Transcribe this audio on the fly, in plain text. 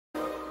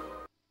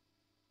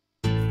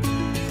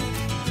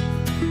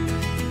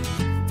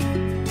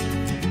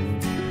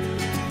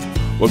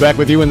We're back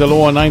with you in the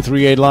Law on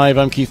 938 Live.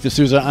 I'm Keith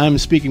D'Souza. I'm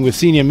speaking with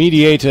senior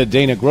mediator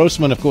Dana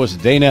Grossman. Of course,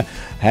 Dana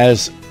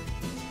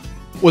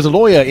was a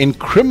lawyer in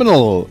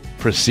criminal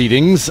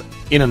proceedings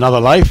in another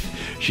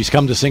life. She's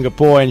come to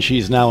Singapore and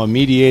she's now a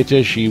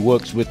mediator. She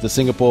works with the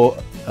Singapore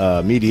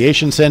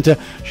Mediation Center.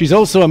 She's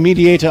also a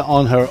mediator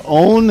on her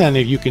own, and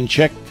if you can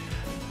check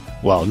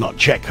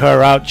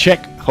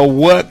her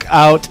work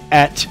out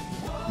at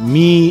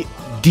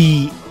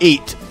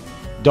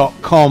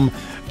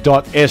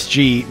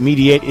med8.com.sg.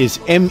 Mediate is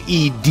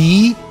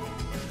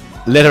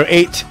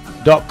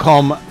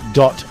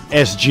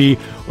med8.com.sg.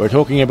 We're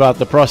talking about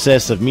the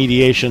process of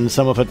mediation,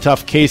 some of her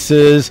tough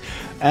cases,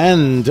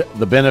 and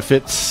the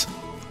benefits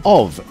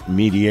of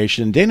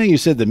mediation. Dana, you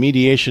said the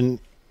mediation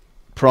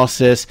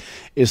process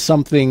is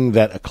something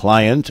that a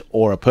client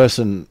or a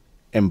person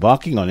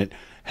embarking on it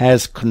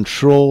has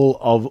control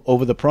of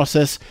over the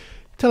process.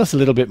 Tell us a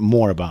little bit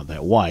more about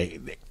that. Why?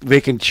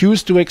 They can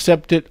choose to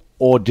accept it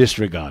or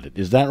disregard it.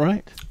 Is that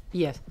right?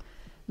 Yes.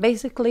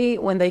 Basically,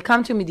 when they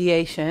come to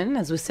mediation,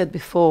 as we said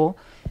before,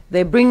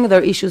 they bring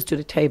their issues to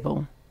the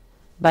table.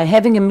 By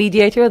having a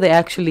mediator, they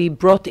actually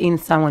brought in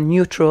someone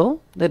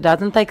neutral that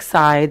doesn't take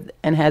side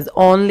and has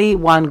only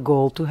one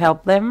goal: to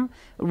help them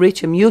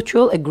reach a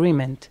mutual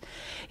agreement.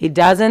 It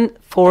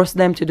doesn't force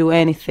them to do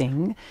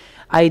anything.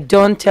 I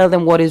don't tell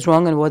them what is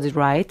wrong and what is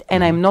right,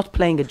 and I'm not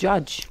playing a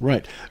judge.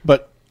 Right.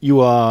 But you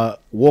are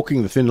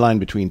walking the thin line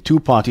between two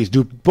parties.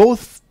 Do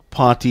both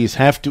parties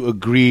have to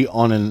agree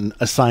on an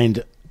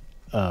assigned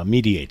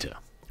mediator,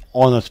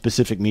 on a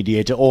specific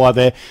mediator, or are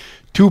there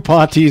two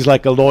parties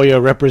like a lawyer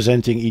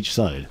representing each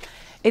side?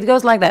 It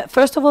goes like that.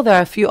 First of all, there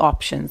are a few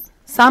options.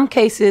 Some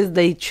cases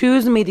they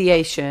choose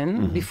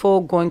mediation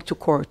before going to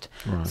court.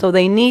 Right. So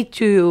they need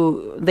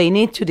to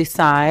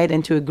decide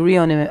and to agree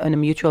on a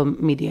mutual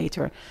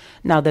mediator.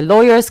 Now the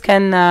lawyers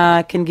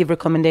can give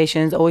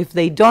recommendations, or if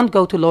they don't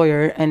go to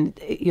lawyer, and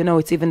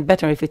it's even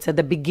better if it's at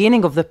the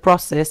beginning of the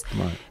process.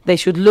 Right. They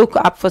should look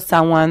up for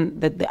someone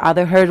that the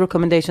other heard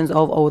recommendations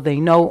of, or they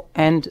know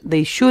and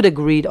they should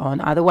agree on.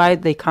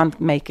 Otherwise, they can't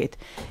make it.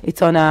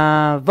 It's on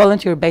a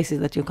volunteer basis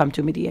that you come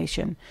to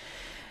mediation.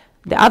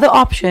 The other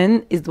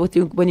option is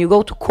when you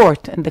go to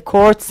court and the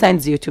court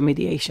sends you to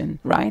mediation,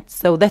 right?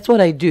 So that's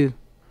what I do.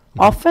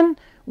 Often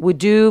we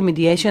do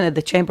mediation at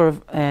the chamber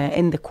of,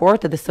 in the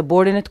court, at the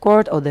subordinate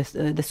court, or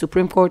the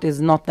Supreme Court is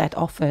not that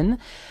often.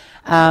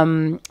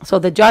 So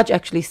the judge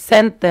actually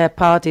sent the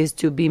parties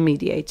to be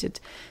mediated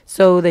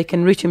so they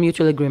can reach a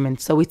mutual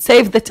agreement. So it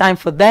saves the time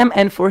for them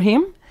and for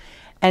him,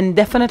 and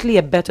definitely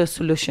a better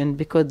solution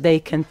because they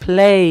can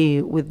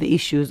play with the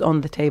issues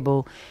on the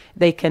table.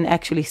 They can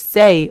actually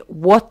say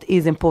what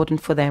is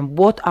important for them,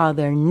 what are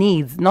their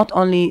needs, not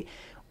only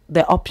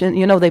the option,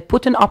 they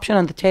put an option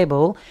on the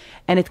table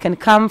and it can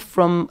come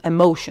from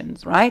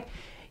emotions, right?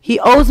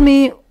 He owes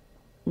me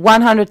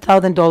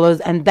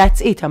 $100,000 and that's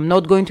it. I'm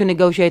not going to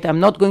negotiate. I'm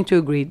not going to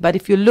agree. But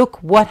if you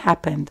look what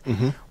happened,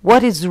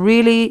 what is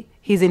really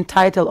he's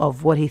entitled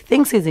of, what he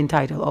thinks he's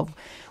entitled of,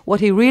 what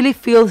he really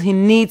feels he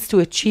needs to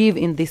achieve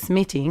in this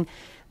meeting,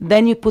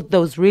 then you put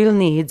those real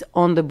needs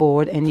on the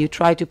board and you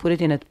try to put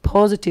it in a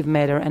positive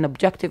matter, an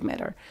objective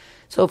matter.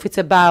 So if it's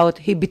about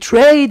he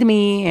betrayed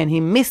me and he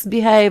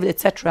misbehaved,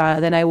 etc.,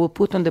 then I will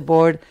put on the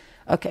board,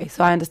 okay,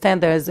 so I understand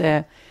there's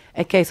a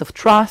case of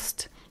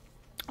trust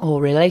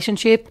or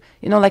relationship,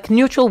 like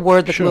neutral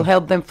word that will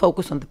help them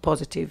focus on the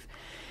positive.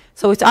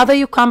 So it's either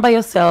you come by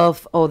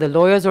yourself or the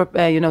lawyers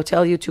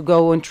tell you to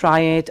go and try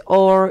it,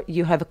 or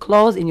you have a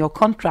clause in your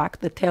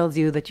contract that tells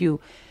you that you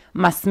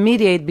must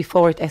mediate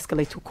before it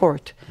escalates to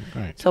court.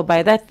 Right. So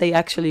by that, they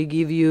actually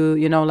give you,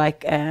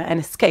 an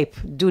escape.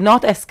 Do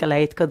not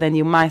escalate, because then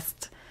you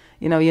must,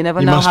 you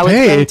never know how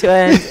it's going to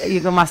end.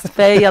 You must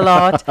pay a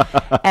lot.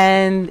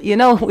 And,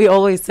 we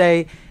always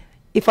say,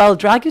 if I'll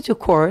drag you to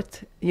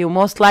court, you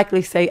most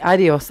likely say,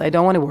 adios, I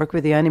don't want to work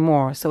with you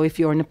anymore. So if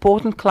you're an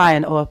important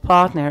client or a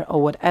partner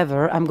or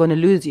whatever, I'm going to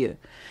lose you.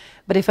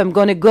 But if I'm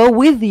going to go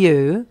with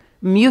you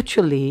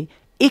mutually,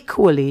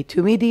 equally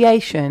to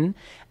mediation,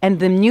 and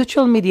the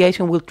mutual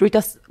mediation will treat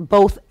us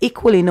both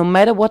equally, no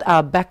matter what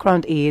our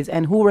background is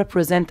and who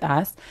represent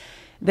us,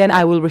 then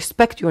I will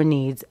respect your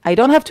needs. I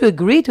don't have to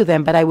agree to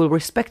them, but I will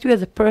respect you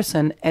as a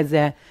person, as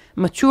a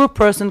mature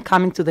person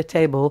coming to the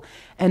table,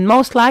 and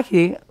most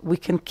likely we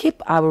can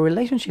keep our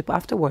relationship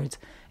afterwards.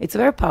 It's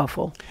very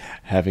powerful.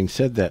 Having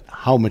said that,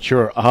 how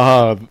mature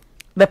are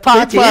the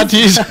parties? You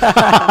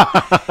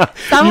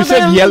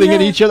said yelling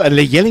at each other, and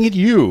they're yelling at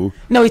you.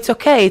 No, it's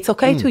okay. It's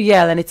okay to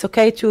yell, and it's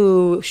okay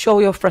to show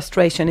your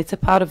frustration. It's a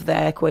part of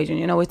the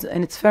equation,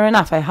 and it's fair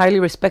enough. I highly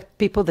respect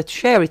people that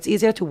share. It's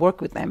easier to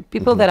work with them.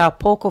 People that are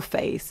poker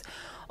face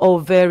or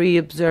very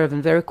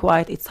observant, very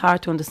quiet, it's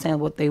hard to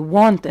understand what they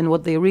want and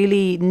what they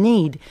really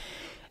need.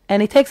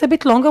 And it takes a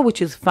bit longer,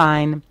 which is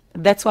fine.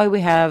 That's why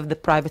we have the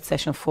private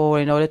session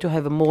in order to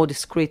have a more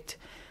discreet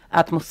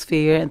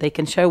atmosphere, and they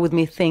can share with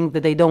me things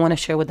that they don't want to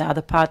share with the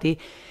other party.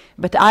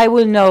 But I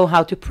will know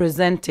how to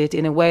present it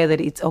in a way that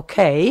it's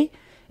okay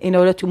in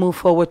order to move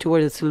forward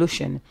toward a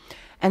solution.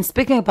 And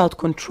speaking about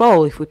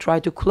control, if we try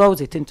to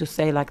close it and to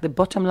say, like, the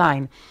bottom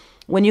line,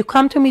 When you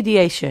come to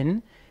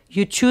mediation,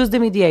 you choose the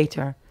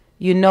mediator.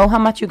 You know how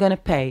much you're going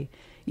to pay.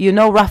 You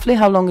know roughly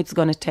how long it's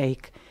going to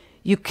take.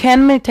 You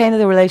can maintain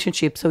the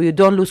relationship so you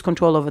don't lose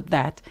control over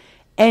that.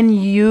 And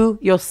you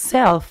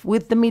yourself,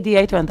 with the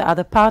mediator and the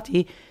other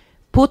party,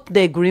 put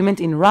the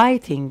agreement in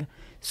writing.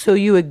 So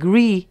you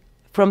agree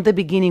from the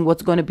beginning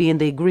what's going to be in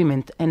the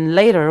agreement. And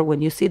later,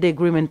 when you see the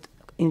agreement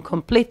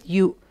incomplete,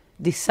 you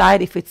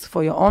decide if it's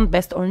for your own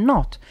best or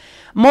not.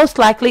 Most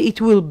likely it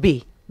will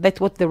be. That's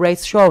what the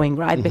rate's showing,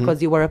 right? Mm-hmm.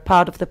 Because you were a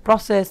part of the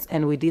process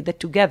and we did that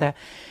together.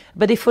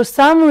 But if for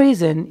some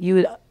reason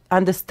you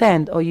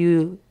understand or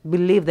you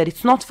believe that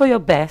it's not for your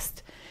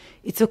best,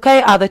 it's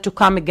okay either to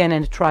come again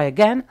and try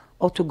again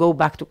or to go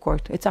back to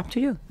court. It's up to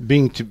you.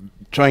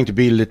 Trying to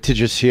be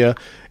litigious here,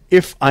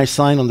 if I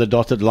sign on the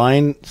dotted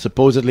line,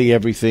 supposedly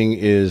everything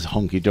is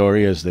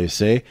honky-dory, as they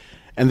say,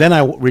 and then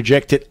I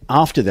reject it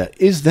after that,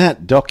 is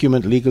that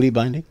document legally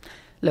binding?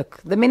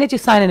 Look, the minute you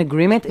sign an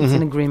agreement, it's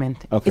an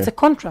agreement. Okay. It's a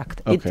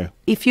contract. Okay.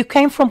 If you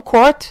came from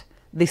court,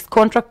 this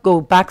contract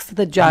goes back to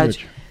the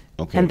judge,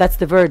 okay. and that's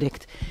the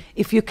verdict.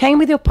 If you came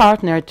with your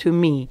partner to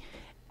me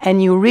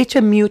and you reach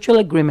a mutual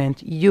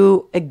agreement,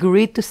 you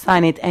agreed to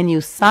sign it and you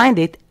signed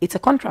it, it's a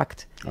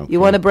contract. Okay. You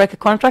want to break a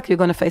contract, you're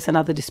going to face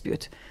another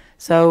dispute.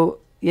 So,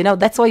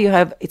 that's why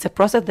it's a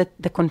process that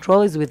the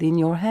control is within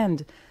your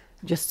hand.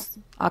 Just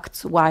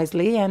act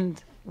wisely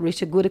and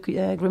reach a good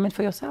agreement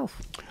for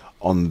yourself.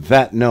 On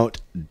that note,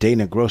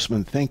 Dana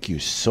Grossman, thank you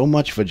so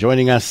much for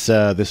joining us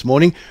this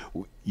morning.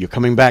 You're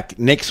coming back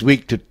next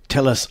week to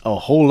tell us a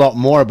whole lot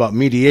more about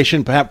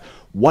mediation, perhaps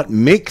what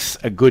makes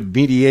a good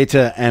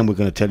mediator, and we're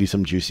going to tell you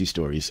some juicy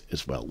stories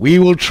as well. We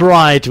will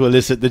try to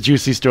elicit the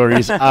juicy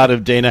stories out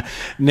of Dana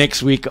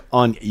next week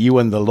on You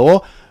and the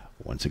Law.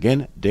 Once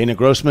again, Dana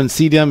Grossman,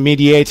 senior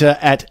mediator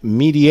at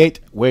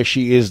Mediate, where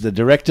she is the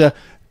director.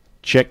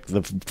 Check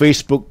the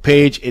Facebook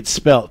page. It's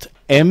spelled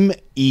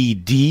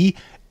MED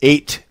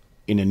 8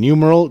 in a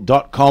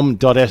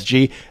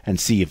numeral.com.sg and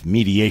see if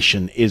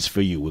mediation is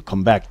for you. We'll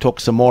come back, talk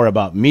some more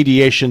about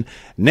mediation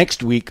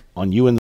next week on You and the